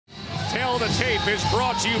Tail of the Tape is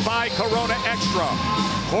brought to you by Corona Extra.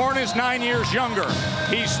 Horn is 9 years younger.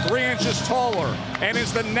 He's 3 inches taller and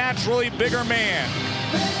is the naturally bigger man.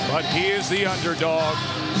 But he is the underdog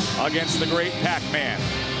against the great Pac-Man.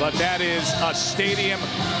 But that is a stadium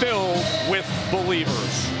filled with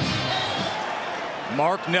believers.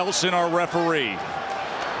 Mark Nelson, our referee.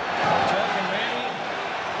 Jeff and Manny,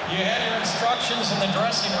 you had your instructions in the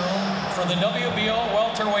dressing room for the WBO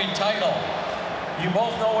welterweight title. You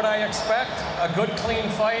both know what I expect. A good, clean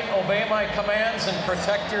fight, obey my commands, and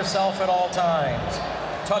protect yourself at all times.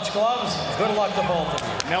 Touch gloves, good luck to both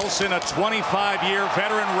of you. Nelson, a 25-year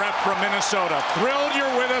veteran ref from Minnesota. Thrilled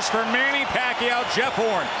you're with us for Manny Pacquiao, Jeff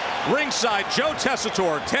Horn. Ringside, Joe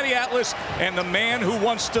Tessitore, Teddy Atlas, and the man who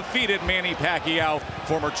once defeated Manny Pacquiao,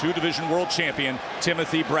 former 2-division world champion,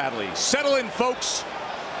 Timothy Bradley. Settle in, folks.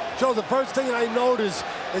 Joe, the first thing I notice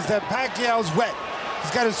is that Pacquiao's wet. He's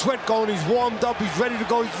got his sweat going, he's warmed up, he's ready to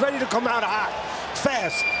go, he's ready to come out hot,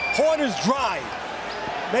 fast. Horn is dry.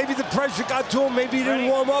 Maybe the pressure got to him, maybe he didn't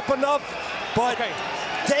warm up enough, but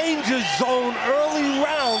danger zone early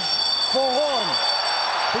round for Horn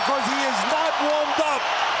because he is not warmed up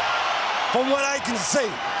from what I can see.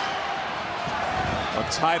 A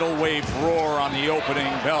tidal wave roar on the opening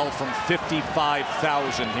bell from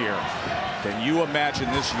 55,000 here. Can you imagine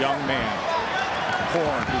this young man,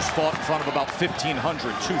 Horn, who's fought in front of about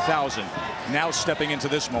 1,500, 2,000, now stepping into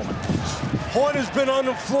this moment? Horn has been on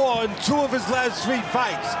the floor in 2 of his last 3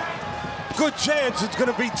 fights. Good chance it's going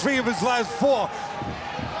to be 3 of his last 4.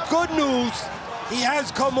 Good news, he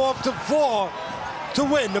has come off the floor to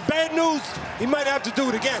win. The bad news, he might have to do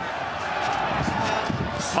it again.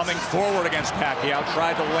 Coming forward against Pacquiao,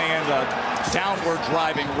 tried to land a downward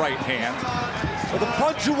driving right hand. But the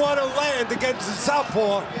punch you want to land against the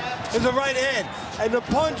southpaw is the right hand. And the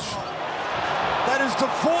punch that is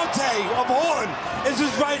the forte of Horn is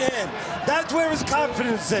his right hand. That's where his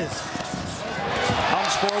confidence is.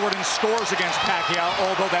 Comes forward and scores against Pacquiao,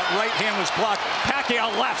 although that right hand was blocked.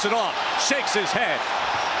 Pacquiao laughs it off, shakes his head.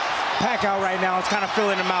 Pacquiao right now is kind of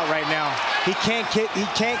filling him out right now. He can't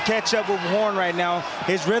catch up with Horn right now.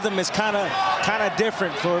 His rhythm is kind of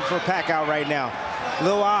different for Pacquiao right now. A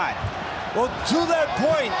little odd. Well, to that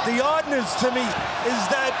point, the oddness to me is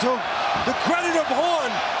that to the credit of Horn,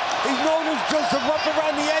 he's known as just a rough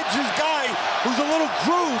around the edges guy who's a little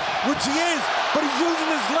crude, which he is, but he's using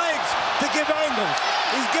his legs to give angles.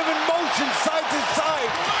 He's giving motion side to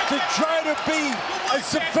side to try to be as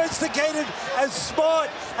sophisticated, as smart,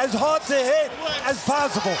 as hard to hit as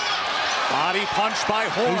possible. Body punch by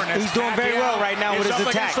Horn. He's doing very well right now with his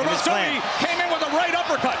attack. Came in with a right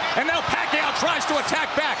uppercut, and now Pacquiao tries to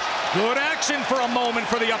attack back. Good action for a moment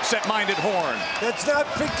for the upset-minded Horn. Let's not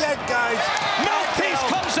forget, guys. Mouthpiece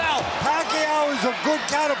comes out. Pacquiao is a good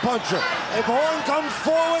counterpuncher. If Horn comes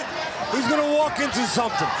forward, he's going to walk into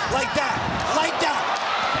something like that, like that.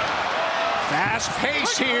 Fast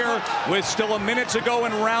pace here with still a minute to go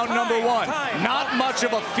in round number 1. Not much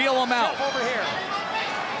of a feel him out.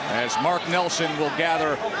 As Mark Nelson will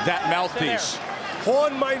gather that mouthpiece.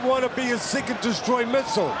 Horn might want to be a seek and destroy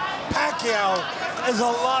missile. Pacquiao is a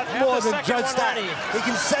lot more than just that. He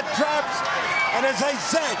can set traps, and as I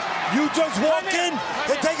said, you just walk in,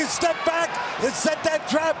 he'll take a step back, he'll set that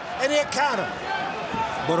trap, and he'll counter.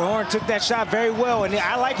 But Horn took that shot very well, and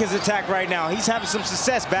I like his attack right now. He's having some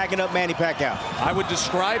success backing up Manny Pacquiao. I would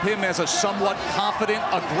describe him as a somewhat confident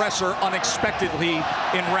aggressor unexpectedly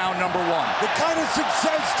in round number 1. The kind of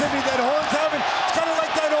success, Timmy, that Horn's having, it's kind of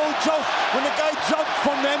like that old joke when the guy jumped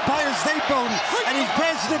from the Empire State Building and he's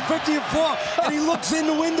passing it 50 and 4, and he looks in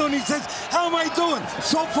the window and he says, "How am I doing?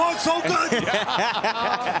 So far, so good."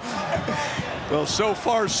 Well, so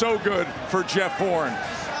far, so good for Jeff Horn.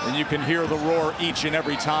 And you can hear the roar each and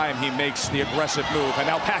every time he makes the aggressive move. And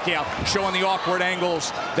now Pacquiao showing the awkward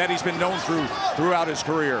angles that he's been known throughout his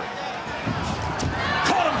career.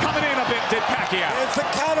 Caught him coming in a bit, did Pacquiao. It's the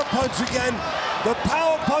counter punch again. The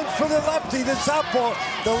power punch for the lefty, the southpaw.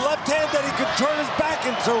 The left hand that he could turn his back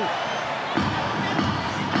into.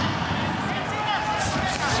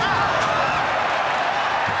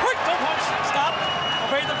 Quick, don't punch. Stop.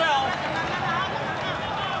 Obey the bell.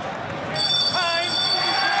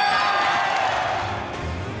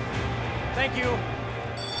 Thank you.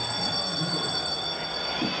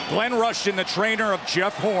 Glenn Rushton, the trainer of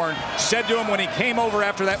Jeff Horn, said to him when he came over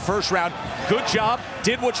after that first round, "Good job,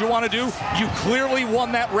 did what you want to do. You clearly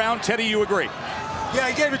won that round." Teddy, you agree? Yeah,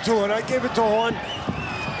 I gave it to him. I gave it to Horn.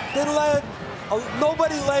 Didn't land.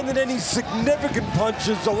 Nobody landed any significant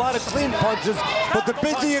punches, a lot of clean punches, but the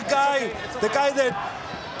busier guy, the guy that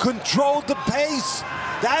controlled the pace,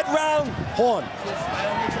 that round, Horn.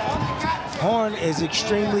 Horn is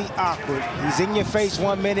extremely awkward. He's in your face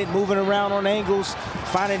 1 minute, moving around on angles,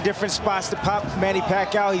 finding different spots to pop Manny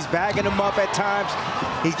Pacquiao. He's bagging him up at times.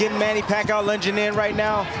 He's getting Manny Pacquiao lunging in right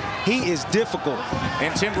now. He is difficult.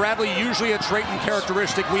 And Tim Bradley, usually a trait and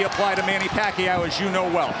characteristic we apply to Manny Pacquiao, as you know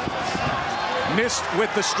well. Missed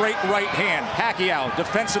with the straight right hand. Pacquiao,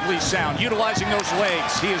 defensively sound, utilizing those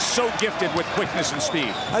legs. He is so gifted with quickness and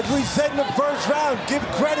speed. As we said in the first round, give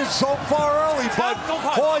credit so far early, but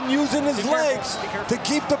Horn using his legs to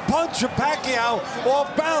keep the punch of Pacquiao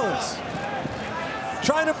off balance.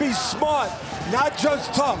 Trying to be smart, not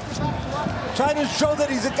just tough. Trying to show that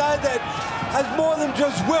he's a guy that has more than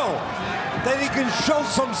just will, that he can show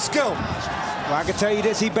some skill. Well, I can tell you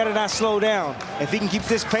this, he better not slow down. If he can keep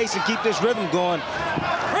this pace and keep this rhythm going,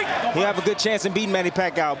 he'll have a good chance in beating Manny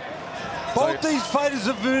Pacquiao. Both these fighters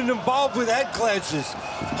have been involved with head clashes.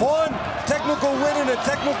 Horn, technical win and a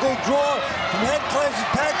technical draw from head clashes.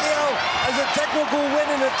 Pacquiao has a technical win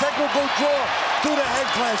and a technical draw through the head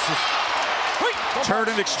clashes. Turn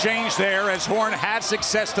and exchange there as Horn had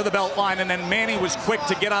success to the belt line, and then Manny was quick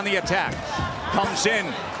to get on the attack. Comes in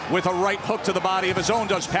with a right hook to the body of his own,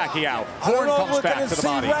 does Pacquiao. Horn comes back to the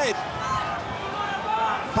body. Red.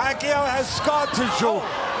 Pacquiao has scar tissue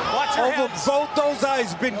over both those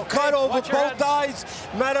eyes, been cut over both eyes.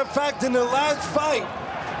 Matter of fact, in the last fight,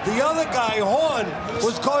 the other guy, Horn,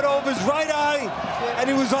 was cut over his right eye, and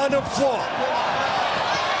he was on the floor.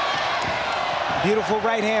 Beautiful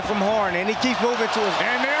right hand from Horn, and he keeps moving to his...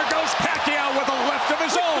 And there goes Pacquiao with a left of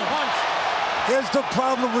his own. Here's the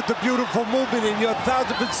problem with the beautiful movement, and you're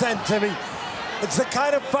 1,000%, Timmy. It's the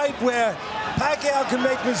kind of fight where Pacquiao can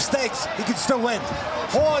make mistakes. He can still win.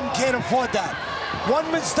 Horn can't afford that. One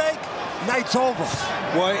mistake, night's over.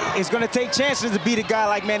 Well, it's going to take chances to beat a guy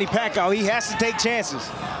like Manny Pacquiao. He has to take chances.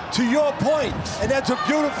 To your point, and that's a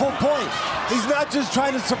beautiful point, he's not just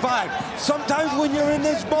trying to survive. Sometimes when you're in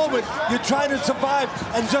this moment, you're trying to survive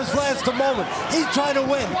and just last a moment. He's trying to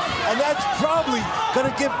win, and that's probably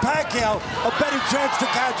going to give Pacquiao a better chance to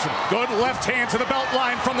catch him. Good left hand to the belt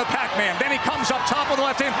line from the Pac-Man. Then he comes up top with the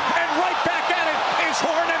left hand, and right back at it is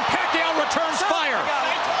Horn, and Pacquiao returns fire.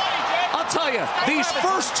 I'll tell you, these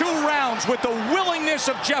first 2 rounds with the willingness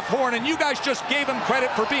of Jeff Horn, and you guys just gave him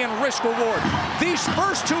credit for being risk-reward. These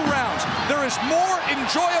first 2 rounds, there is more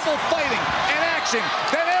enjoyable fighting and action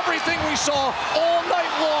than everything we saw all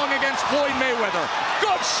night long against Floyd Mayweather.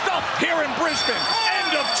 Good stuff here in Brisbane.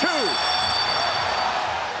 End of 2.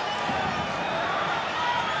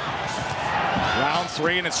 Round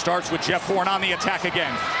 3, and it starts with Jeff Horn on the attack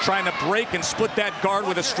again, trying to break and split that guard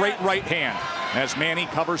with a straight right hand as Manny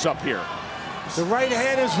covers up here. The right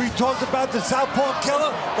hand, as we talked about, the southpaw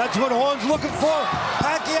killer, that's what Horn's looking for.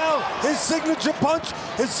 Pacquiao, his signature punch,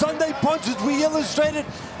 his Sunday punch, as we illustrated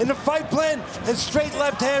in the fight plan, his straight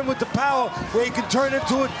left hand with the power, where he can turn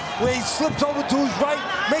into it, where he slips over to his right,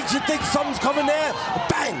 makes you think something's coming there,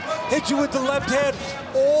 bang, hits you with the left hand.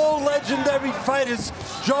 All legendary fighters,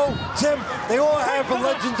 Joe, Tim, they all have a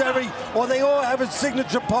legendary, or they all have a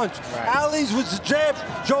signature punch. Right. Ali's was the jab,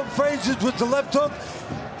 Joe Frazier's was the left hook.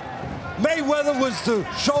 Mayweather was the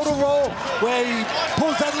shoulder roll, where he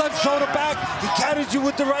pulls that left shoulder back, he counters you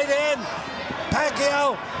with the right hand.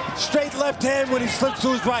 Pacquiao, straight left hand when he slips to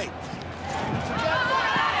his right.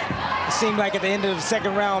 It seemed like at the end of the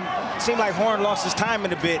second round, it seemed like Horn lost his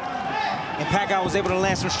timing a bit, and Pacquiao was able to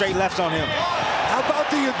land some straight lefts on him. How about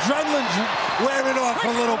the adrenaline wearing off a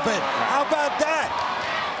little bit? How about that?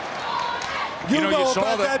 You know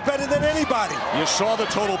about that better than anybody. You saw the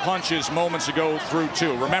total punches moments ago through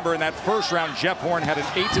 2. Remember, in that first round, Jeff Horn had an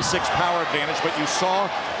 8-6 power advantage, but you saw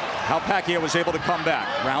how Pacquiao was able to come back.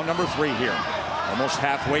 Round number 3 here, almost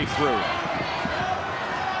halfway through.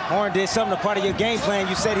 Horn did something a part of your game plan.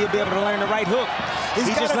 You said he'll be able to learn the right hook.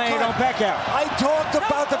 He just landed on Pacquiao. I talked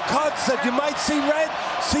about the cuts that you might see red.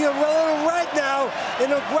 See a little red now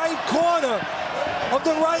in the right corner of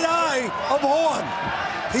the right eye of Horn.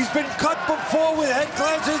 He's been cut before with head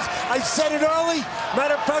clashes. I said it early.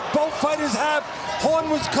 Matter of fact, both fighters have. Horn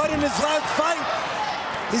was cut in his last fight.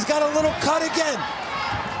 He's got a little cut again.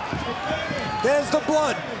 There's the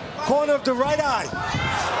blood. Corner of the right eye.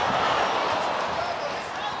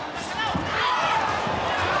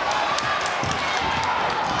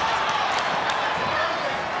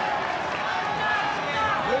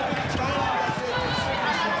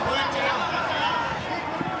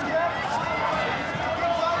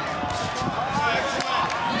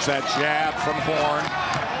 That jab from Horn.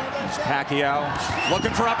 As Pacquiao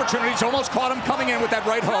looking for opportunities, almost caught him coming in with that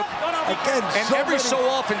right hook. Again, and every so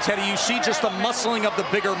often, Teddy, you see just the muscling of the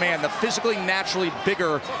bigger man, the physically, naturally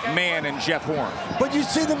bigger man in Jeff Horn. But you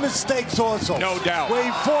see the mistakes also. No doubt. Where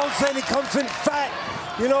he falls in, he comes in fat.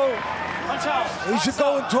 You know, he should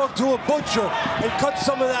go and talk to a butcher and cut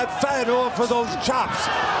some of that fat off of those chops.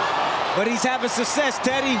 But he's having success,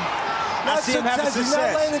 Teddy. Not success. He's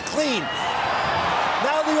not landing clean.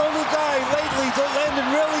 Now the only guy lately that landing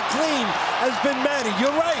really clean has been Manny.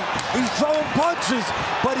 You're right. He's throwing punches,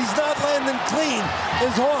 but he's not landing clean.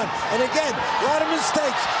 Is Horn. And again, a lot of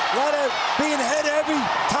mistakes. A lot of being head heavy,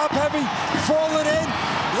 top heavy, falling in.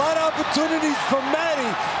 A lot of opportunities for Manny,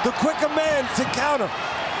 the quicker man, to counter.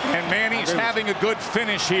 And Manny's having a good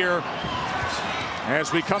finish here.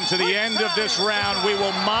 As we come to the end of this round, we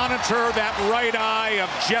will monitor that right eye of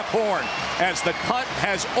Jeff Horn as the cut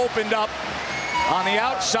has opened up on the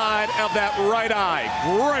outside of that right eye.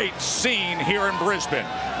 Great scene here in Brisbane.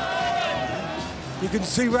 You can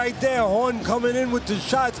see right there, Horn coming in with the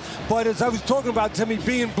shots, but as I was talking about, Timmy,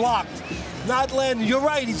 being blocked, not landing. You're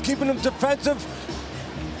right, he's keeping him defensive,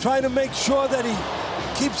 trying to make sure that he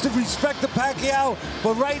keeps the respect of Pacquiao,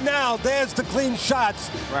 but right now, there's the clean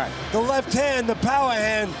shots. Right. The left hand, the power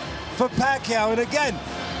hand for Pacquiao. And again,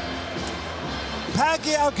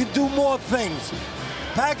 Pacquiao can do more things.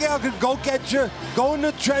 Pacquiao can go get you, go in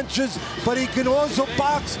the trenches, but he can also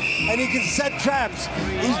box and he can set traps.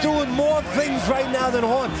 He's doing more things right now than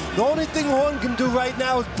Horn. The only thing Horn can do right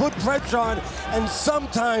now is put pressure on, and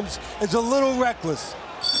sometimes it's a little reckless.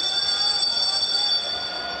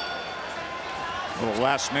 A little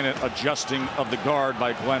last-minute adjusting of the guard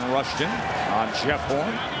by Glenn Rushton on Jeff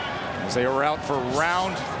Horn as they were out for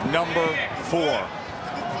round number 4.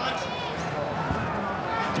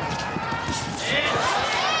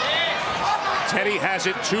 Teddy has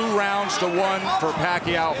it 2 rounds to 1 for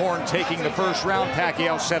Pacquiao. Horn taking the first round.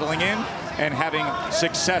 Pacquiao settling in and having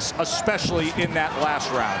success, especially in that last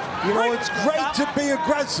round. You know, it's great to be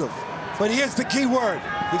aggressive, but here's the key word.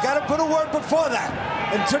 You got to put a word before that.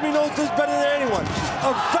 And Timmy knows this better than anyone.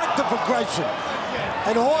 Effective aggression.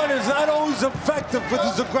 And Horn is not always effective with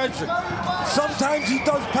his aggression. Sometimes he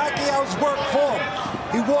does Pacquiao's work for him.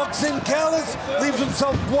 He walks in careless, leaves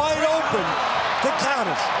himself wide open to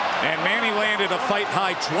counters. And Manny landed a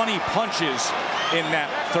fight-high 20 punches in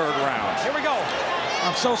that 3rd round. Here we go.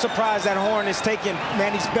 I'm so surprised that Horn is taking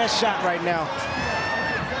Manny's best shot right now.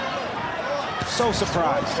 So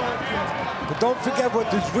surprised. But don't forget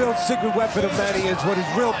what his real secret weapon of Manny is, what his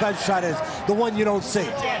real best shot is, the one you don't see.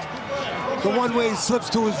 The one where he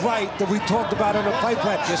slips to his right that we talked about on the fight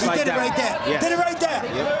plan. Just he like did that. it right there. Yeah. Did it right there.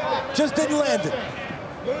 Yep. Just didn't land it.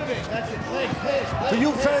 For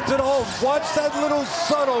you fans at home, watch that little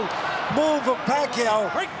subtle move of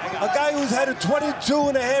Pacquiao, a guy who's had a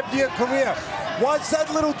 22-and-a-half-year career. Watch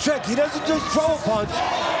that little trick. He doesn't just throw a punch.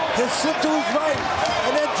 He'll slip to his right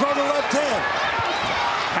and then throw the left hand.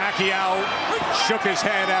 Pacquiao shook his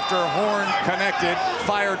head after Horn connected,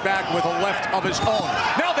 fired back with a left of his own.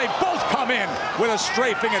 Now they both come in with a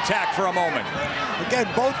strafing attack for a moment. Again,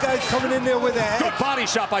 both guys coming in there with their head. Good body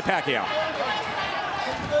shot by Pacquiao.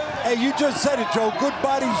 Hey, you just said it, Joe. Good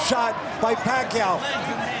body shot by Pacquiao.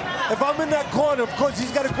 If I'm in that corner, of course,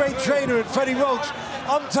 he's got a great trainer in Freddie Roach.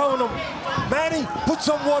 I'm telling him, Manny, put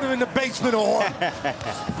some water in the basement or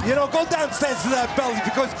you know, go downstairs to that belly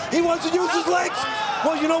because he wants to use his legs.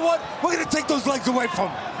 Well, you know what? We're going to take those legs away from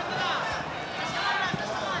him.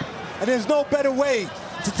 And there's no better way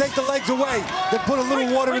to take the legs away than put a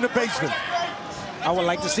little water in the basement. I would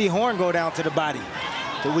like to see Horn go down to the body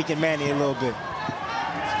to weaken Manny a little bit.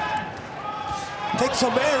 Take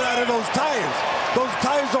some air out of those tires. Those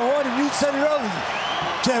tires are Horn, and you said it earlier,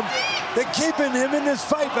 Tim. They're keeping him in this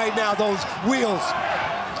fight right now, those wheels.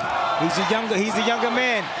 He's a younger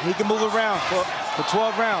man. He can move around for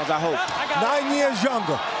 12 rounds, I hope. 9 years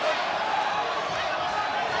younger.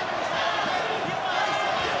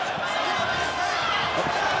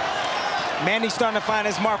 Manny's starting to find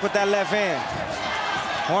his mark with that left hand.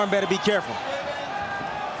 Horn better be careful.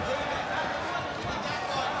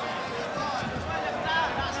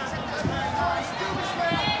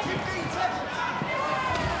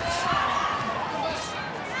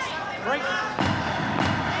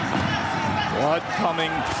 Blood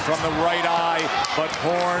coming from the right eye, but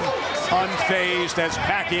Horn unfazed as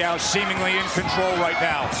Pacquiao seemingly in control right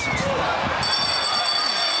now.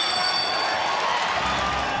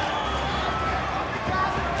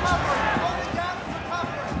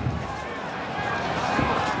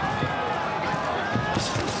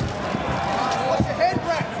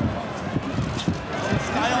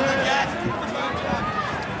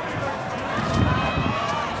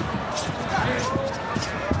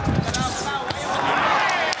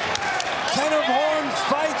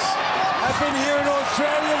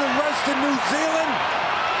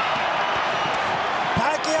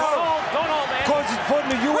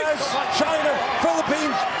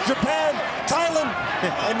 Japan, Thailand,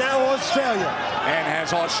 and now Australia. And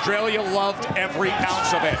has Australia loved every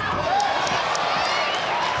ounce of it.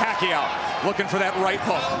 Pacquiao looking for that right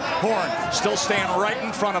hook. Horn still staying right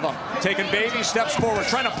in front of him. Taking baby steps forward,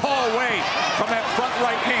 trying to pull away from that front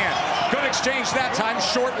right hand. Good exchange that time,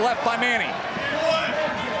 short left by Manny.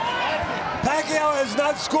 Pacquiao has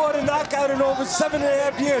not scored a knockout in over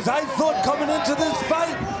 7.5 years. I thought coming into this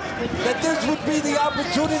fight that this would be the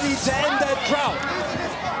opportunity to end that drought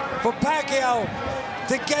for Pacquiao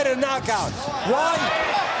to get a knockout. Why?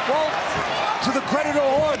 Well, to the credit of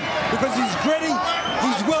Horn, because he's gritty,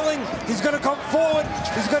 he's willing, he's going to come forward,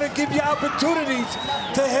 he's going to give you opportunities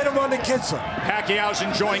to hit him on the kisser. Pacquiao's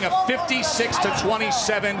enjoying a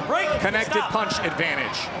 56-27 connected punch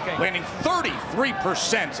advantage, landing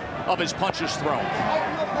 33% of his punches thrown.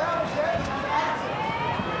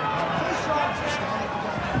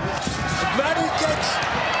 If Manny gets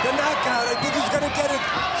the knockout, I think he's going to get it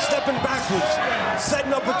stepping backwards,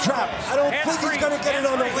 setting up a trap. I don't think he's going to get it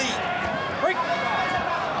on the lead.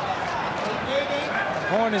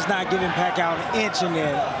 Horn is not giving Pacquiao an inch in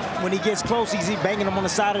there. When he gets close, he's banging him on the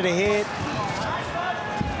side of the head.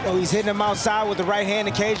 Oh, he's hitting him outside with the right hand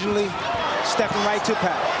occasionally, stepping right to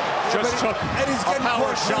Pac. Just took a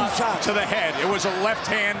power shot to the head. It was a left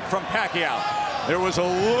hand from Pacquiao. There was a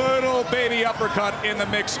little baby uppercut in the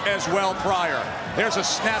mix as well prior. There's a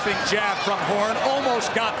snapping jab from Horn.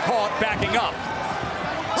 Almost got caught backing up.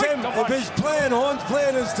 Tim, if his plan, Horn's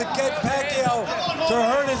plan is to get Pacquiao to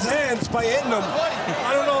hurt his hands by hitting him,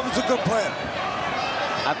 I don't know if it's a good plan.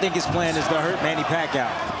 I think his plan is to hurt Manny Pacquiao.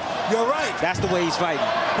 You're right. That's the way he's fighting.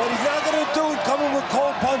 But he's not going to do it coming with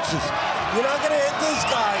cold punches. You're not going to hit this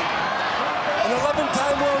guy, an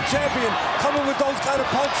 11-time world champion, coming with those kind of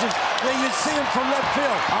punches where you see him from left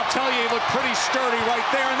field. I'll tell you, he looked pretty sturdy right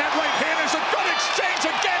there. And that right hand is a good exchange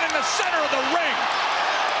again in the center of the ring.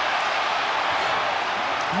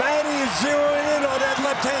 Manny is zeroing in on that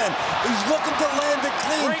left hand. He's looking to land it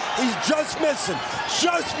clean. He's just missing.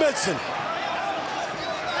 Just missing.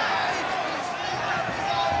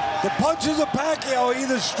 The punches of Pacquiao are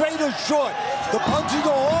either straight or short. The punches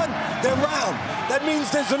of Horn, they're round. That means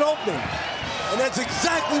there's an opening. And that's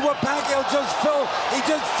exactly what Pacquiao just filled. He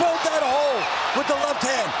just filled that hole with the left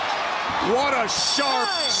hand. What a sharp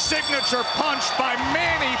signature punch by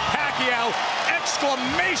Manny Pacquiao.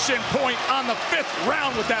 Exclamation point on the 5th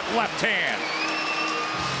round with that left hand.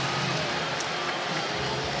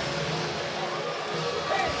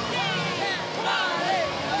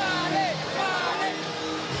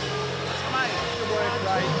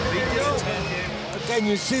 Again,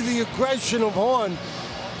 you see the aggression of Horn.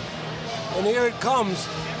 And here it comes.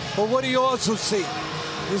 But what do you also see?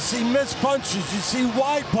 You see missed punches, you see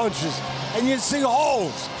wide punches, and you see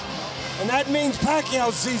holes. And that means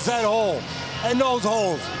Pacquiao sees that hole and those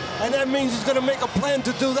holes. And that means he's going to make a plan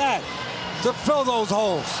to do that, to fill those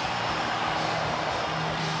holes.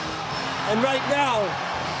 And right now,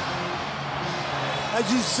 as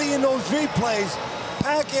you see in those replays,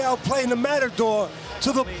 Pacquiao playing the matador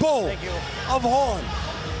to the bull of Horn.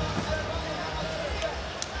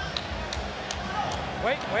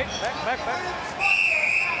 Wait, back.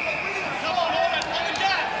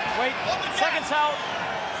 Wait, seconds out.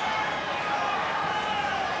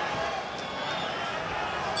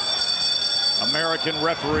 American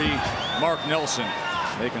referee Mark Nelson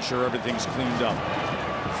making sure everything's cleaned up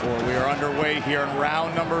before we are underway here in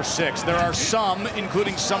round number 6. There are some,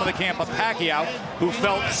 including some of the camp of Pacquiao, who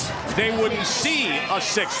felt they wouldn't see a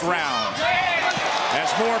 6th round. As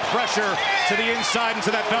more pressure to the inside and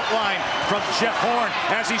to that belt line from Jeff Horn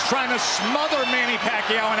as he's trying to smother Manny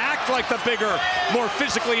Pacquiao and act like the bigger, more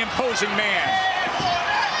physically imposing man.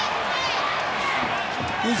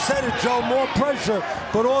 You said it, Joe, more pressure,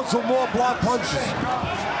 but also more block punches.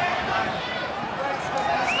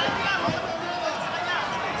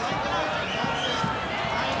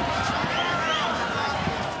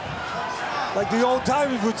 Like the old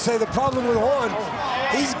timers would say, the problem with Horn,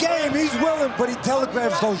 he's game, he's willing, but he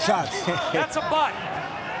telegraphs those shots. That's a butt.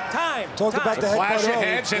 Time. Talk about the clash of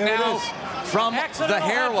heads, and now from the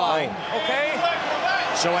hairline. Okay.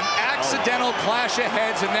 So an accidental clash of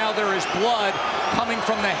heads, and now there is blood coming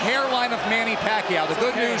from the hairline of Manny Pacquiao. The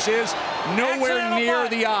good news is nowhere near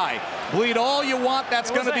the eye. Bleed all you want,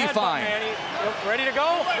 that's going to be fine. Manny. Ready to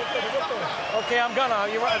go? Okay, I'm gonna.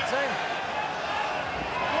 You're right.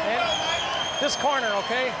 This corner,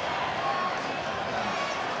 okay?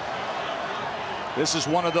 This is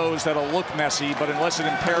one of those that'll look messy, but unless it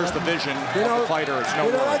impairs the vision of the fighter, it's no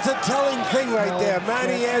worry. That's a telling thing right there.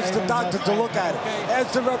 Manny asked the doctor to look at it.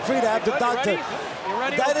 Asked the referee to have the doctor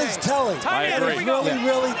That is telling. I agree. That is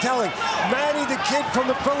really telling. Manny, the kid from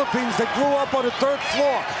the Philippines that grew up on the 3rd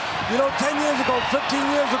floor, you know, 10 years ago, 15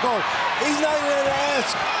 years ago, he's not going to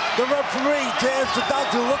ask the referee to ask the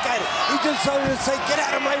doctor to look at it. He's just telling him to say, get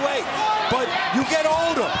out of my way. But you get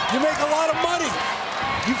older, you make a lot of money.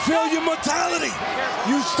 You feel your mortality.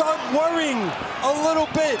 You start worrying a little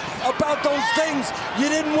bit about those things you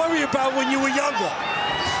didn't worry about when you were younger.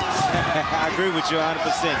 I agree with you 100%,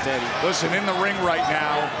 Teddy. Listen, in the ring right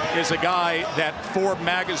now is a guy that Forbes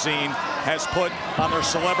magazine has put on their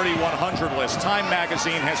Celebrity 100 list. Time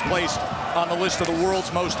magazine has placed on the list of the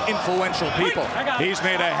world's most influential people. He's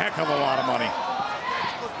made a heck of a lot of money.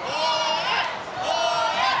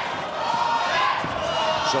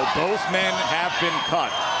 So both men have been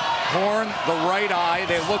cut. Horn, the right eye,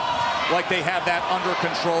 they look like they have that under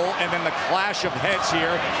control, and then the clash of heads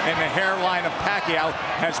here, and the hairline of Pacquiao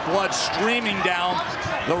has blood streaming down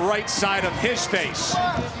the right side of his face.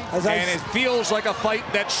 And it feels like a fight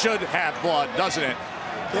that should have blood, doesn't it?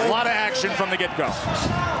 A lot of action from the get-go.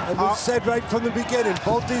 And we said right from the beginning,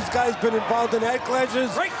 both these guys been involved in head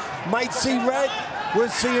clashes, might see red, we're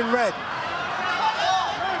seeing red.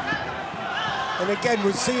 And again,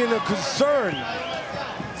 we're seeing a concern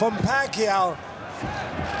from Pacquiao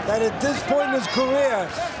that at this point in his career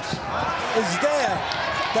is there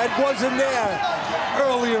that wasn't there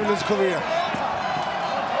earlier in his career.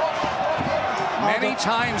 Many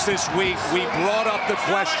times this week, we brought up the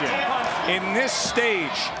question, in this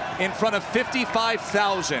stage, in front of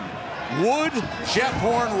 55,000, would Jeff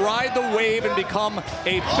Horn ride the wave and become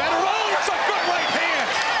a better, oh, there's a good right hand,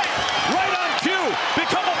 right on cue,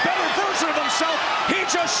 become a better version of himself. He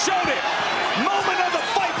just showed it. Moment of the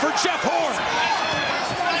fight for Jeff Horn.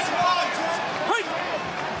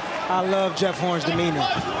 I love Jeff Horn's demeanor.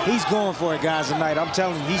 He's going for it, guys, tonight. I'm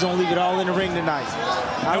telling you, he's going to leave it all in the ring tonight.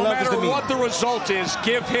 I love his demeanor. No matter what the result is,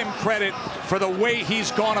 give him credit for the way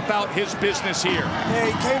he's gone about his business here. Yeah,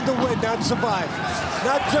 he came to win, not survive.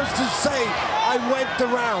 Not just to say, I went the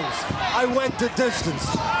rounds, I went the distance.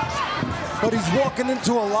 But he's walking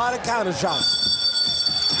into a lot of counter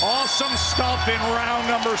shots. Awesome stuff in round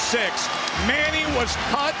number 6. Manny was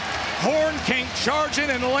cut. Horn came charging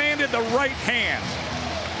and landed the right hand.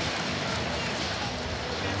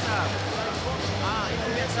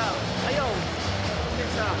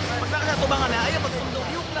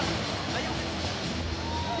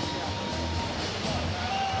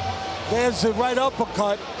 There's a right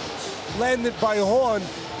uppercut landed by Horn,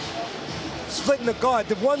 splitting the guard.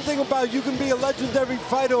 The one thing about you can be a legendary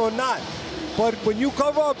fighter or not, but when you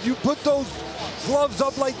cover up, you put those gloves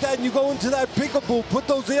up like that and you go into that peekaboo, put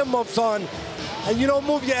those earmuffs on, and you don't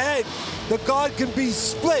move your head, the guard can be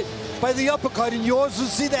split by the uppercut, and you also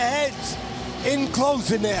see the heads in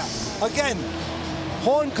close in there. Again,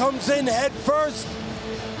 Horn comes in head first,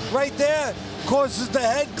 right there, causes the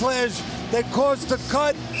head clash that caused the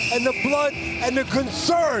cut and the blood and the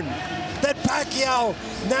concern that Pacquiao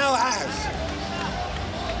now has.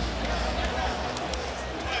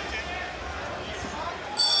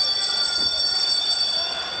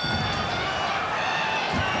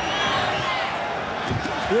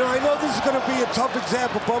 You know, I know this is going to be a tough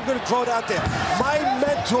example, but I'm going to throw it out there. My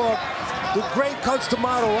mentor, the great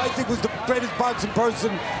Customato, I think was the greatest boxing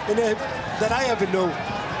person that I ever knew.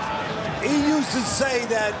 He used to say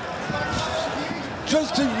that,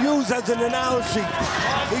 just to use as an analogy,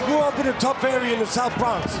 he grew up in a tough area in the South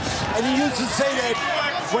Bronx, and he used to say that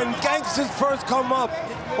when gangsters first come up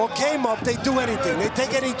or came up, they do anything. They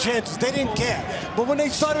take any chances. They didn't care. But when they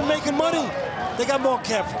started making money, they got more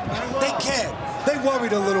careful. They cared. They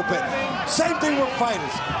worried a little bit. Same thing with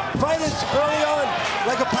fighters. Fighters early on,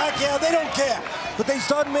 like a Pacquiao, they don't care. But they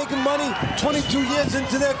start making money 22 years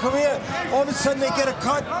into their career. All of a sudden they get a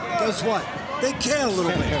cut. Guess what? They care a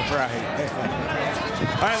little bit. Right.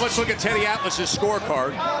 All right, let's look at Teddy Atlas's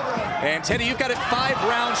scorecard. And Teddy, you've got it 5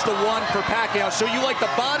 rounds to 1 for Pacquiao. So you like the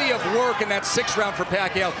body of work in that 6th round for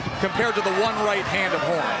Pacquiao compared to the one right hand of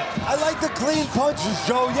Horn? I like the clean punches,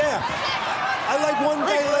 Joe, yeah. I like one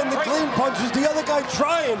guy landing clean punches, the other guy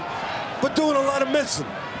trying, but doing a lot of missing.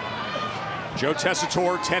 Joe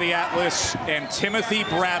Tessitore, Teddy Atlas, and Timothy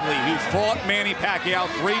Bradley, who fought Manny Pacquiao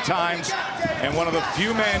 3 times, and one of the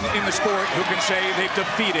few men in the sport who can say they've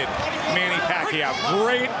defeated Manny Pacquiao.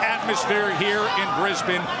 Great atmosphere here in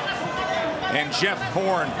Brisbane. And Jeff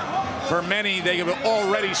Horn, for many, they will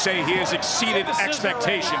already say he has exceeded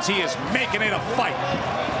expectations. He is making it a fight.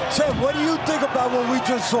 Tim, what do you think about what we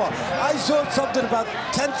just saw? I saw something about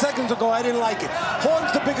 10 seconds ago. I didn't like it.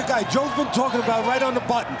 Horn's the bigger guy. Joe's been talking about right on the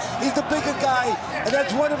button. He's the bigger guy, and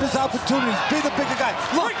that's one of his opportunities. Be the bigger guy.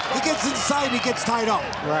 Look, he gets inside, he gets tied up.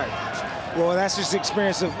 Right. Well, that's just the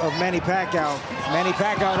experience of Manny Pacquiao. Manny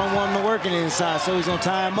Pacquiao don't want him to work in the inside, so he's gonna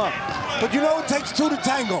tie him up. But you know it takes two to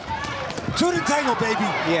tango. Two to tango, baby.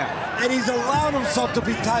 Yeah. And he's allowing himself to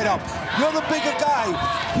be tied up. You're the bigger guy.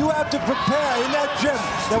 You have to prepare in that gym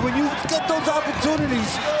that when you get those opportunities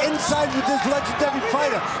inside with this legendary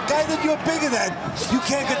fighter, guy that you're bigger than, you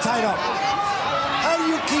can't get tied up. How do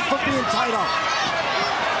you keep from being tied up?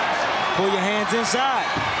 Pull your hands inside.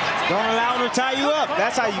 Don't allow him to tie you up.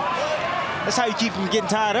 That's how you keep him getting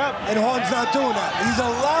tied up. And Horn's not doing that. He's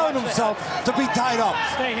allowing himself to be tied up.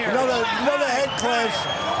 Stay here. Another head clash.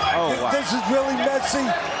 Oh, wow. This is really messy.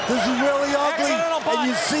 This is really ugly. And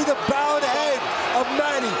you see the bowed head of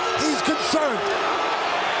Manny. He's concerned.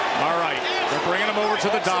 All right, they're bringing him over to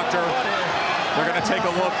the doctor. They're going to take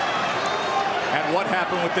a look at what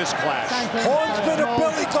happened with this clash. Horn's been a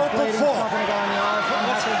billy goat before.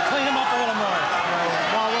 Let's clean him up a little more.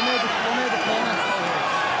 Well, we'll make the clean up here.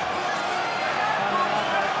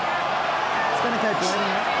 It's going to take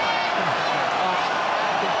bleeding.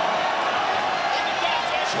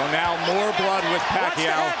 So now more blood with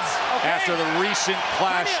Pacquiao after the recent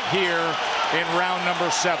clash here in round number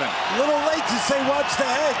 7. A little late to say watch the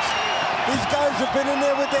heads. These guys have been in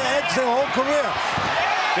there with their heads their whole career.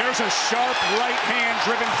 There's a sharp right hand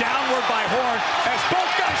driven downward by Horn as both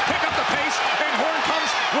guys pick up the pace, and Horn comes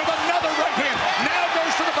with another right hand. Now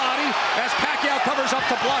goes to the body as Pacquiao covers up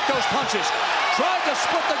to block those punches. Tried to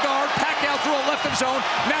split the guard. Pacquiao threw a left of his own.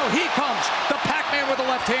 Now he comes, the Pac-Man with the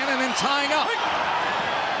left hand and then tying up.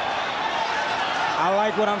 I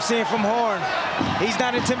like what I'm seeing from Horn. He's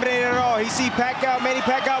not intimidated at all. He see Pacquiao, Manny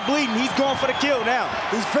Pacquiao bleeding. He's going for the kill now.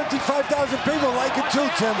 These 55,000 people like it too,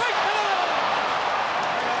 Tim.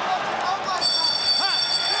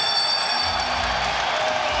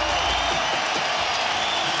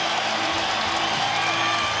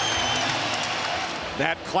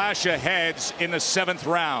 That clash of heads in the 7th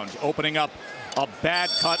round, opening up a bad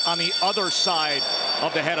cut on the other side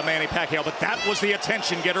of the head of Manny Pacquiao. But that was the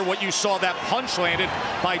attention getter, what you saw, that punch landed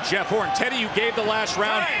by Jeff Horn. Teddy, you gave the last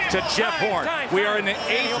round to Jeff Horn. We are in the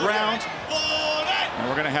 8th round, and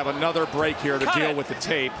we're going to have another break here to deal with the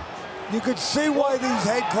tape. You could see why these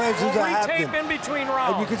head clashes are happening. In between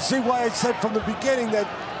rounds. And you can see why I said from the beginning that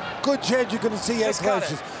good chance you're going to see head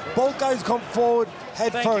clashes. Both guys come forward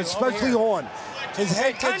head first, especially Horn. His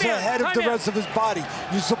head gets ahead of the rest of his body.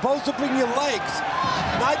 You're supposed to bring your legs,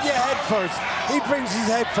 not your head first. He brings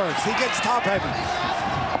his head first. He gets top heavy.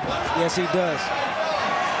 Yes, he does.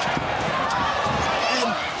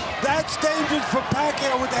 And that's dangerous for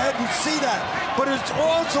Pacquiao with the head. We see that. But it's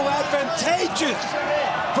also advantageous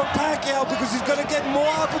for Pacquiao because he's going to get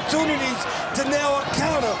more opportunities to nail a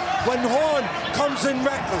counter when Horn comes in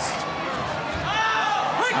reckless.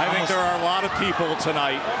 I think there are a lot of people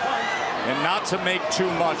tonight, and not to make too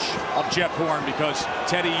much of Jeff Horn, because,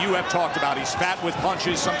 Teddy, you have talked about he's fat with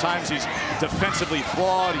punches. Sometimes he's defensively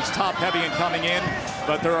flawed. He's top heavy and coming in.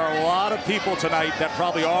 But there are a lot of people tonight that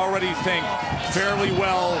probably already think fairly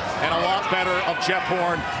well and a lot better of Jeff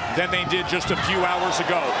Horn than they did just a few hours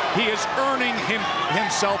ago. He is earning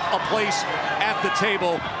himself a place at the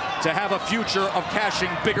table to have a future of cashing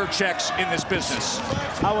bigger checks in this business.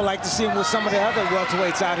 I would like to see him with some of the other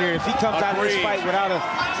welterweights out here. If he comes out of this fight without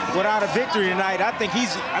a victory tonight, I think he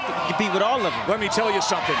can compete with all of them. Let me tell you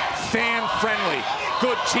something. Fan-friendly,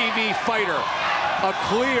 good TV fighter, a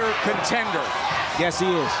clear contender. Yes, he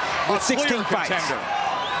is. With 16 fights.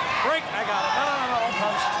 Break. I got it. No,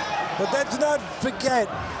 punch. But let's not forget,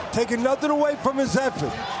 taking nothing away from his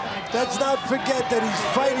effort, let's not forget that he's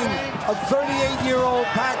fighting a 38-year-old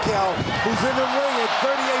Pacquiao who's in the ring at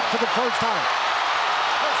 38 for the first time.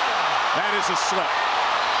 That is a slip.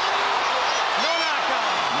 No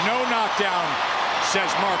knockdown. No knockdown,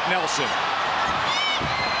 says Mark Nelson.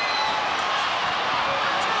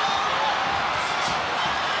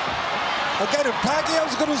 Again, if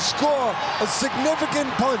Pacquiao's going to score a significant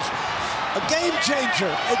punch, a game changer,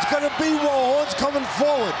 it's going to be while Horn's coming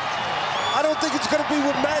forward. I don't think it's going to be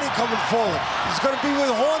with Manny coming forward. It's going to be with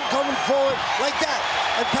Horn coming forward like that.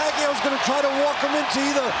 And Pacquiao's going to try to walk him into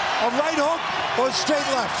either a right hook or a straight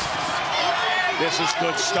left. This is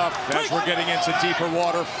good stuff as we're getting into deeper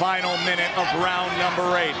water. Final minute of round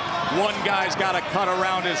number 8. One guy's got a cut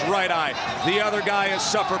around his right eye. The other guy has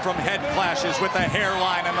suffered from head clashes with the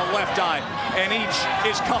hairline and the left eye. And each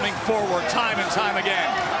is coming forward time and time again.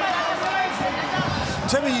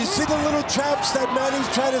 Timmy, you see the little traps that Manny's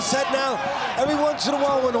trying to set now? Every once in a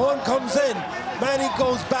while when Horn comes in, Manny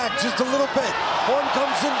goes back just a little bit. Horn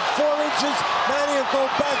comes in 4 inches, Manny will go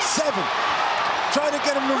back 7. Trying to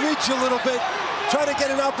get him to reach a little bit. trying to get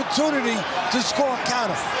an opportunity to score a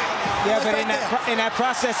counter. Yeah, but in that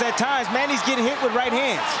process at times, Manny's getting hit with right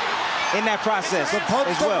hands in that process. The pump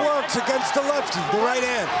as that well works against the lefty, the right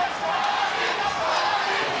hand.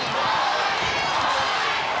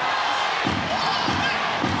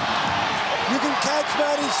 You can catch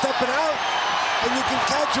Manny stepping out, and you can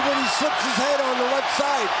catch him when he slips his head on the left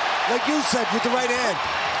side, like you said, with the right hand.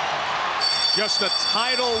 Just a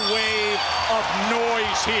tidal wave of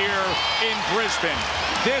noise here in Brisbane.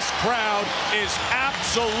 This crowd is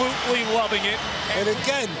absolutely loving it. And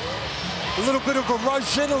again, a little bit of a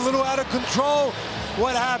rush in, a little out of control.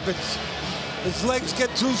 What happens? His legs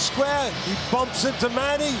get too square. He bumps into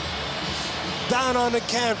Manny, down on the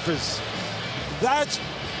canvas. That's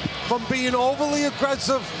from being overly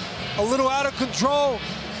aggressive, a little out of control.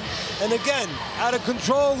 And again, out of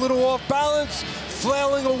control, a little off balance,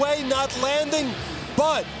 flailing away, not landing,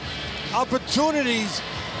 but opportunities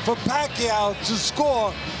for Pacquiao to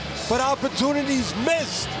score, but opportunities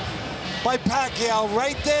missed by Pacquiao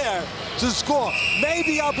right there to score.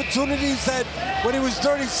 Maybe opportunities that when he was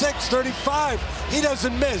 36, 35, he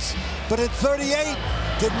doesn't miss, but at 38,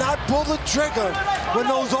 did not pull the trigger when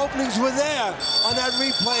those openings were there on that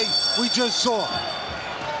replay we just saw.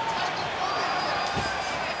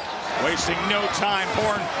 Wasting no time,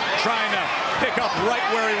 Horn trying to pick up right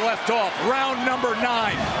where he left off. Round number 9.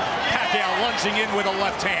 Pacquiao lunging in with a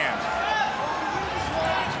left hand.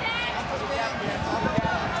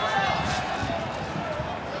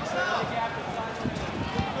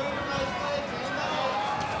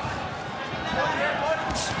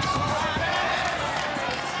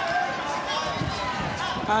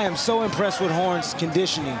 I am so impressed with Horn's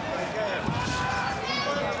conditioning.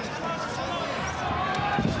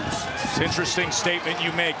 It's an interesting statement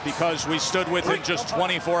you make, because we stood with him just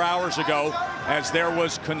 24 hours ago as there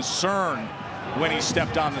was concern when he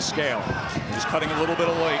stepped on the scale. He was cutting a little bit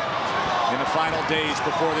of weight in the final days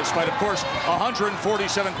before this fight. Of course,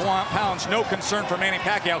 147 pounds, no concern for Manny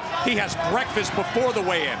Pacquiao. He has breakfast before the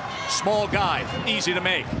weigh-in. Small guy, easy to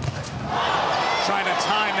make. Trying to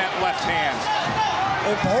time that left hand.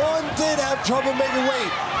 If Horn did have trouble making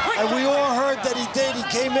weight, and we all heard that he did, he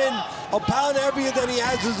came in a pound heavier than he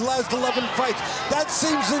has his last 11 fights. That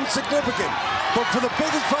seems insignificant. But for the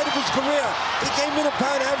biggest fight of his career, he came in a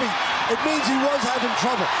pound heavy. It means he was having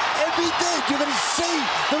trouble. If he did, you're going to see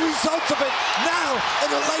the results of it now in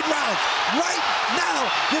the late rounds. Right now,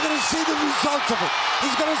 you're going to see the results of it.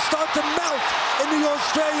 He's going to start to melt in the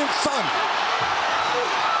Australian sun.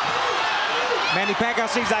 Manny Pacquiao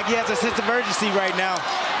seems like he has a sense of urgency right now.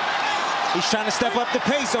 He's trying to step up the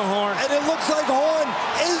pace on Horn. And it looks like Horn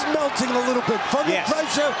is melting a little bit from the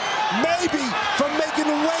pressure, maybe from making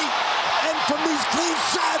the weight, and from these clean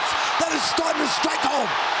shots that is starting to strike home.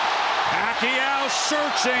 Pacquiao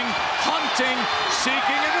searching, hunting,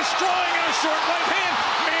 seeking and destroying in a short right hand.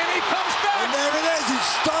 Manny comes back. And there it is. He's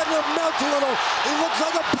starting to melt a little. He looks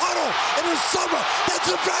like a puddle in the summer that's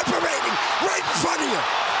evaporating right in front of you.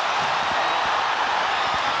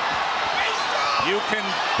 You can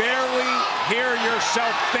barely hear yourself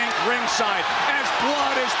think ringside as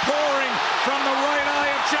blood is pouring from the right eye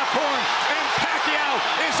of Jeff Horn. And Pacquiao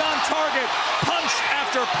is on target, punch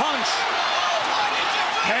after punch.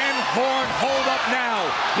 Can Horn hold up now?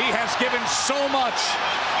 He has given so much.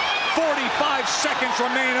 45 seconds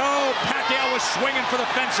remain. Oh, Pacquiao was swinging for the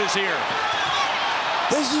fences here.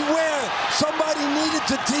 This is where somebody needed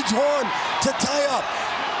to teach Horn to tie up.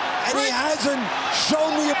 And he hasn't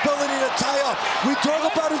shown the ability to tie up. We talk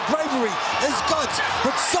about his bravery, his guts,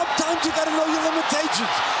 but sometimes you gotta know your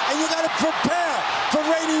limitations, and you gotta prepare for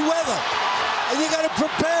rainy weather, and you gotta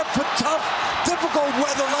prepare for tough, difficult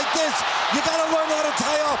weather like this. You gotta learn how to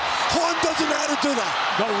tie up. Horn doesn't know how to do that.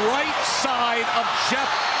 The right side of Jeff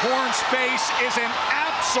Horn's face is an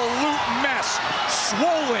absolute mess.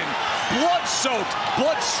 Swollen, blood-soaked,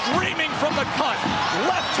 blood streaming from the cut.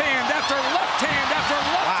 Left hand after left hand after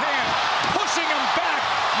left hand, pushing him back.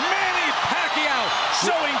 Manny Pacquiao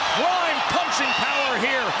showing prime punching power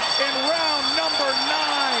here in round number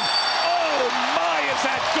 9. Oh my, is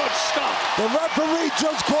that good stuff. The referee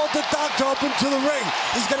just called the doctor up into the ring.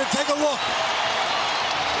 He's gonna take a look.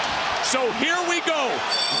 So here we go.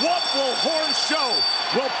 What will Horn show?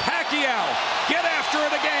 Will Pacquiao get after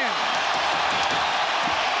it again?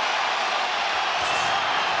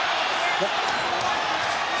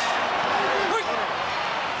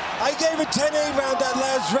 I gave a 10-8 round that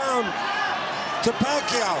last round to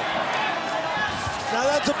Pacquiao. Now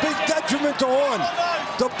that's a big detriment to Horn.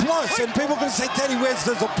 The plus, and people are going to say, Teddy, where's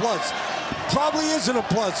there's a plus? Probably isn't a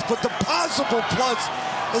plus, but the possible plus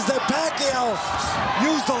is that Pacquiao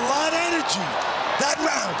used a lot of energy that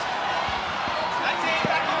round.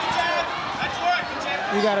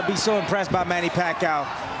 You got to be so impressed by Manny Pacquiao.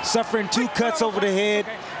 Suffering 2 cuts over the head,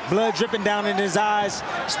 blood dripping down in his eyes,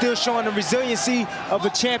 still showing the resiliency of a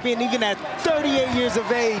champion, even at 38 years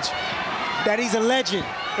of age, that he's a legend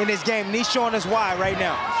in this game, and he's showing us why right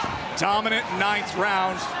now. Dominant 9th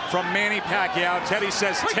round from Manny Pacquiao. Teddy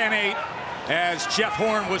says 10-8 as Jeff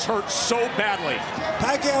Horn was hurt so badly.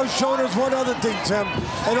 Pacquiao's shown us one other thing, Tim,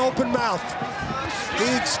 an open mouth.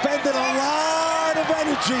 He expended a lot of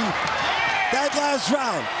energy that last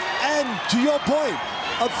round. And to your point,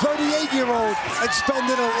 a 38-year-old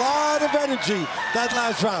expended a lot of energy that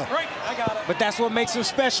last round. Right, I got it. But that's what makes him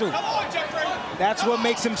special. That's what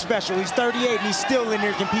makes him special. He's 38 and he's still in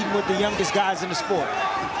there competing with the youngest guys in the sport.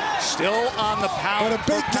 Still on the pound But a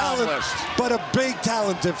big talent, list. but a big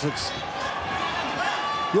talent difference.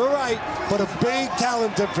 You're right, but a big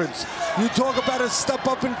talent difference. You talk about a step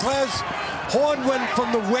up in class. Horn went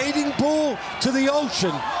from the wading pool to the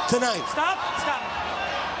ocean tonight. Stop.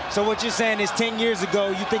 So what you're saying is 10 years ago,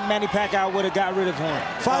 you think Manny Pacquiao would have got rid of Horn?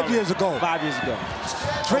 5 years ago. 5 years ago.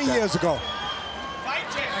 3 years ago.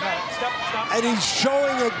 Stop. And he's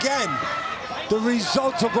showing again the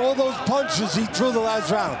results of all those punches he threw the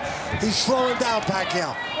last round. He's slowing down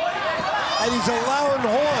Pacquiao. And he's allowing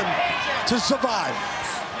Horn to survive.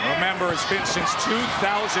 Remember, it's been since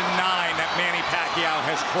 2009 that Manny Pacquiao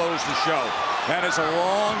has closed the show. That is a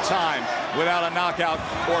long time without a knockout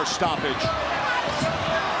or stoppage.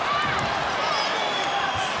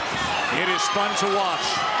 It is fun to watch,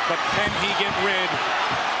 but can he get rid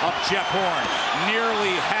of Jeff Horn?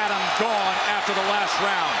 Nearly had him gone after the last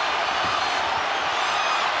round.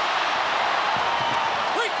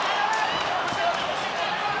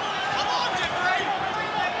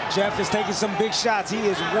 Jeff is taking some big shots. He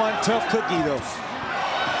is one tough cookie, though.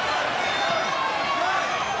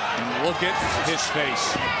 And look at his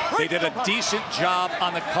face. They did a decent job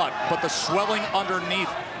on the cut, but the swelling underneath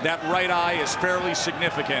that right eye is fairly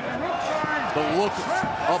significant. The look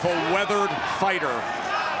of a weathered fighter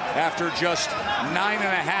after just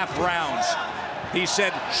 9.5 rounds. He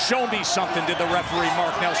said, "Show me something," did the referee,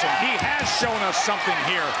 Mark Nelson. He has shown us something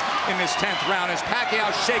here in this 10th round as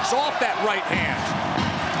Pacquiao shakes off that right hand.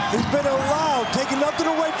 He's been allowed, taking nothing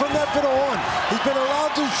away from that for the Horn. He's been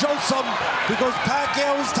allowed to show something because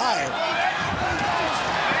Pacquiao is tired.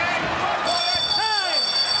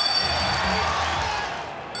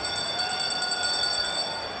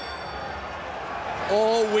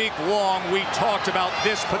 All week long, we talked about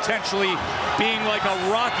this potentially being like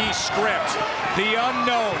a Rocky script. The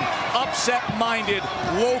unknown, upset-minded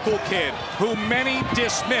local kid who many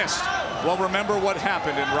dismissed. Well, remember what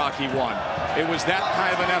happened in Rocky 1. It was that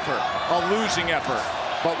kind of an effort, a losing effort,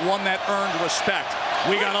 but one that earned respect.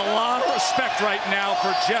 We got a lot of respect right now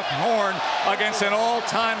for Jeff Horn against an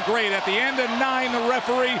all-time great. At the end of 9, the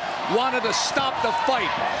referee wanted to stop the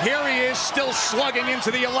fight. Here he is, still slugging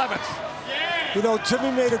into the 11th. You know,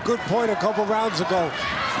 Timmy made a good point a couple rounds ago.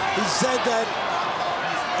 He said that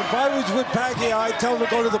if I was with Pacquiao, I'd tell him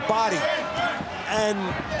to go to the body. And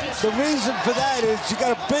the reason for that is you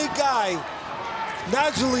got a big guy,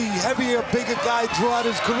 naturally heavier, bigger guy throughout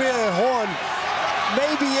his career. Horn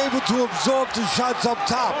may be able to absorb the shots up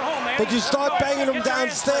top, but you start banging him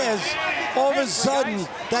downstairs, all of a sudden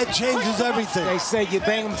that changes everything. They say you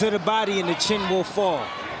bang him to the body and the chin will fall.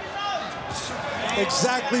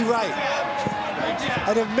 Exactly right.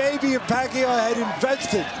 And if maybe if Pacquiao had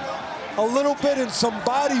invested a little bit in some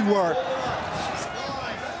body work,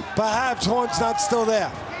 perhaps Horn's not still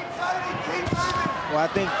there. Well, I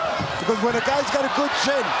think because when a guy's got a good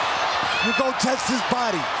chin, you go test his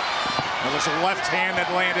body. There was a left hand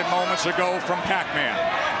that landed moments ago from Pac-Man.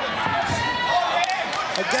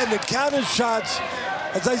 Again, the counter shots,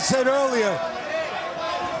 as I said earlier,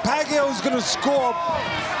 Pacquiao is going to score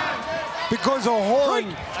because of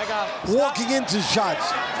Horn walking into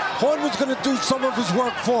shots. Horn was going to do some of his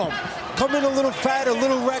work for him. Come in a little fat, a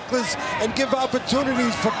little reckless, and give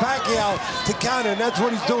opportunities for Pacquiao to counter, and that's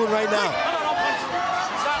what he's doing right now.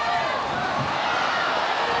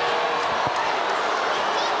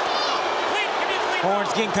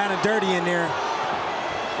 Horn's getting kind of dirty in there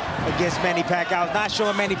against Manny Pacquiao. Not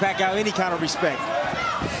showing Manny Pacquiao any kind of respect.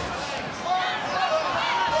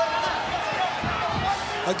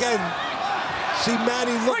 Again, see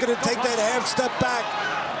Manny looking to take that half step back.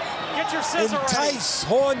 Get your scissor entice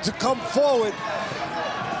Horn to come forward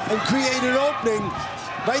and create an opening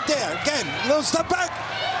right there. Again, little step back.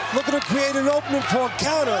 Looking to create an opening for a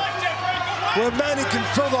counter where Manny can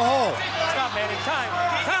fill the hole. Stop, Manny. Time.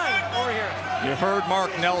 Over here. You heard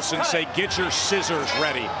Mark Nelson say, "Get your scissors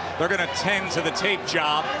ready." They're going to tend to the tape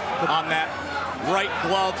job on that right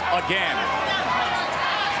glove again.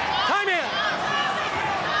 Time in.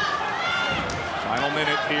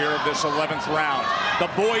 minute here of this 11th round. The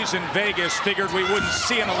boys in Vegas figured we wouldn't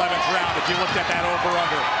see an 11th round if you looked at that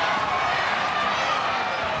over-under.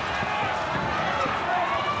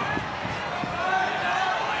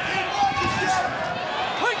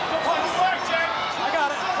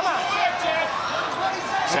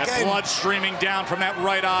 That blood streaming down from that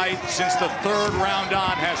right eye since the 3rd round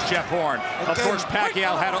on has Jeff Horn. Of course,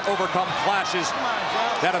 Pacquiao had to overcome clashes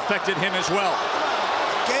that affected him as well.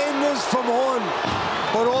 Gameness from Horn,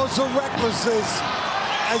 but also recklessness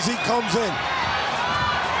as he comes in.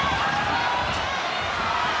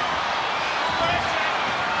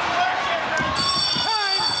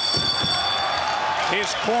 His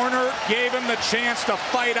corner gave him the chance to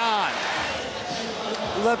fight on.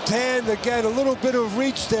 Left hand, again, a little bit of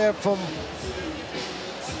reach there from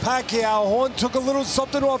Pacquiao. Horn took a little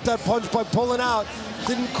something off that punch by pulling out.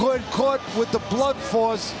 Didn't get caught with the blood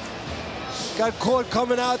force. Got caught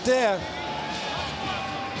coming out there.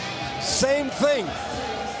 Same thing.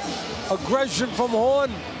 Aggression from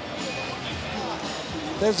Horn.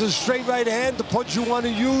 There's a straight right hand, the punch you want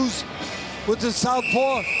to use with the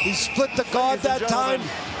southpaw. He split the guard that time,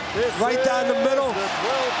 right down the middle.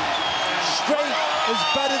 Straight is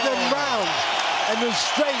better than round, and the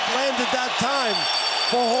straight landed that time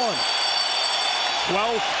for Horn.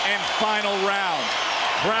 12th and final round.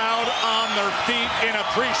 Crowd on their feet in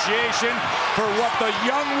appreciation for what the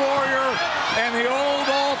young warrior and the old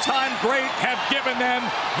all-time great have given them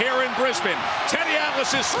here in Brisbane. Teddy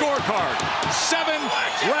Atlas's scorecard, 7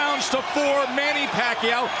 rounds to 4, Manny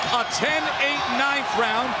Pacquiao, a 10-8 9th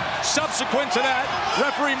round. Subsequent to that,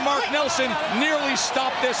 referee Mark Nelson nearly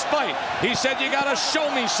stopped this fight. He said, "You gotta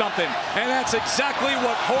show me something," and that's exactly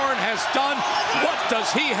what Horn has done. What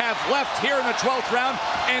does he have left here in the 12th round,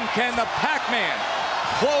 and can the Pac-Man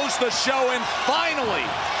close the show and finally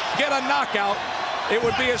get a knockout? It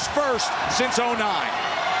would be his first since '09.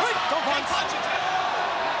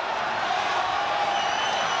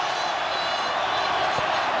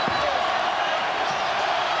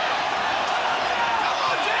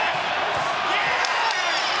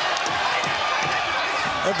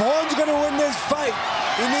 If Horn's going to win this fight,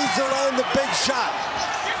 he needs to land the big shot.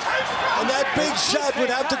 And that big shot would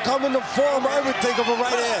have to come in the form, I would think, of a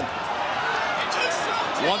right hand.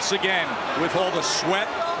 Once again, with all the sweat,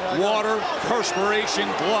 water, perspiration,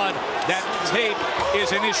 blood, that tape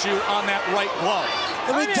is an issue on that right glove.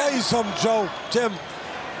 Let me tell you something, Joe, Tim.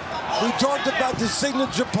 We talked about the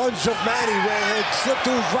signature punch of Manny, where he'd slip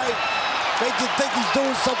to his right, make you think he's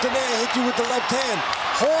doing something there, hit you with the left hand.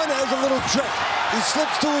 Horn has a little trick. He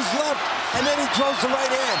slips to his left, and then he throws the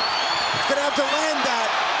right hand. He's gonna have to land that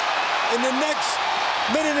in the next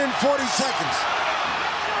minute and 40 seconds.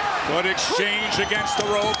 Good exchange against the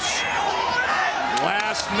ropes.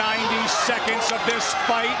 Last 90 seconds of this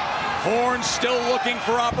fight. Horn still looking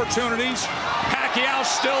for opportunities. Pacquiao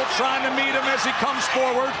still trying to meet him as he comes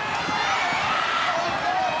forward.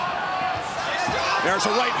 There's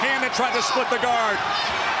a right hand that tried to split the guard.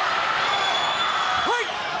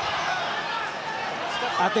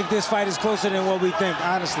 I think this fight is closer than what we think,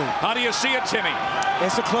 honestly. How do you see it, Timmy?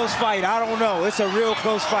 It's a close fight. I don't know. It's a real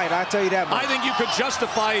close fight. I'll tell you that much. I think you could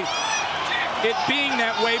justify it being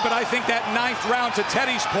that way, but I think that 9th round, to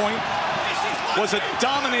Teddy's point, was a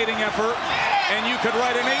dominating effort, and you could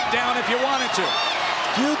write an 8 down if you wanted to.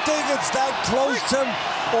 Do you think it's that close, Tim,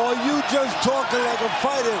 or are you just talking like a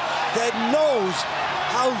fighter that knows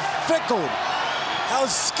how fickle, how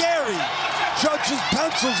scary judges'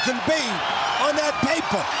 pencils can be on that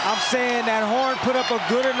paper? I'm saying that Horn put up a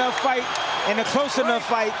good enough fight and a close enough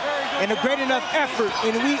fight and a great enough effort,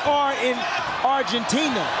 and we are in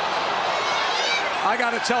Argentina. I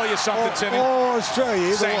got to tell you something, Timmy. Oh,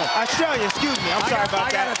 Australia. Australia, excuse me. I'm sorry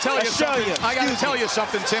about that. I got to tell you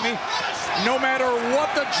something, Timmy. No matter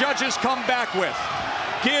what the judges come back with,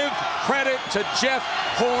 give credit to Jeff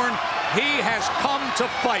Horn. He has come to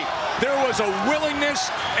fight. There was a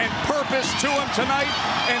willingness and purpose to him tonight,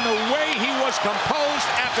 and the way he was composed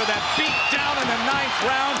after that beat down in the 9th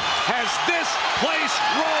round has this place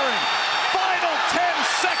roaring. Final 10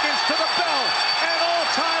 seconds to the bell. An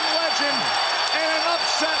all-time legend and an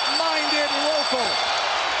upset-minded local.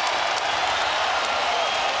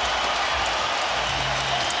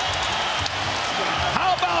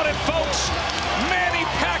 How about it, folks? Manny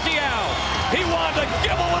Pacquiao. He wanted to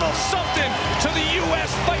give a little something to the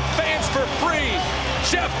U.S. fight fans for free.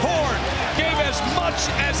 Jeff Horn gave as much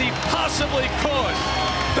as he possibly could.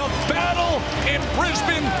 The battle in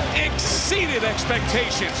Brisbane exceeded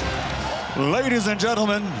expectations. Ladies and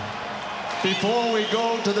gentlemen, before we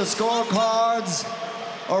go to the scorecards,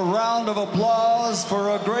 a round of applause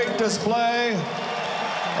for a great display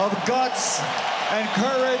of guts and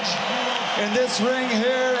courage in this ring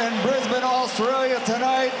here in Brisbane, Australia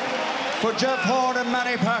tonight for Jeff Horn and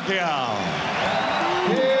Manny Pacquiao.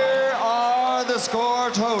 Here are the score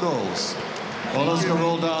totals. Well, let's go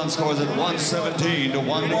roll down scores at 117 to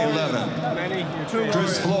 111.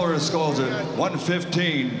 Chris Flores scores at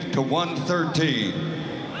 115 to 113.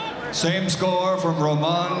 Same score from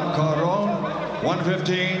Roman Caron,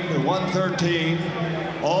 115 to 113.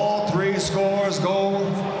 All three scores go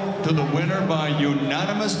to the winner by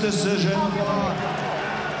unanimous decision.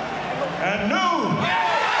 And new, oh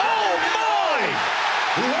my,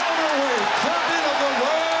 the welterweight champion of the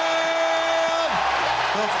world,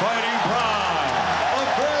 the fighting pride of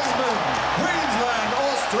Brisbane, Queensland,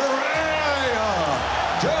 Australia,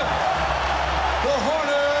 Jeff the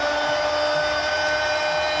Hornet.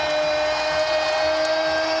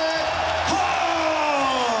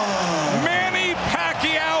 Manny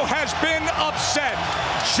Pacquiao has been upset.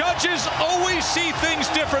 Judges always see things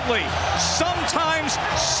differently. Sometimes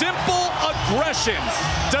simple aggression,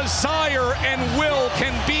 desire, and will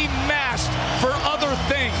can be masked for other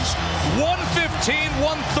things. 115,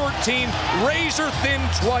 113, razor thin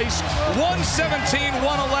twice. 117,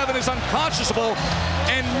 111 is unconscionable.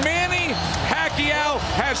 And Manny Pacquiao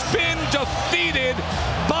has been defeated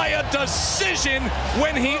by a decision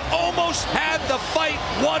when he almost had the fight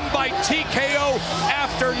won by TKO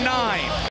after 9.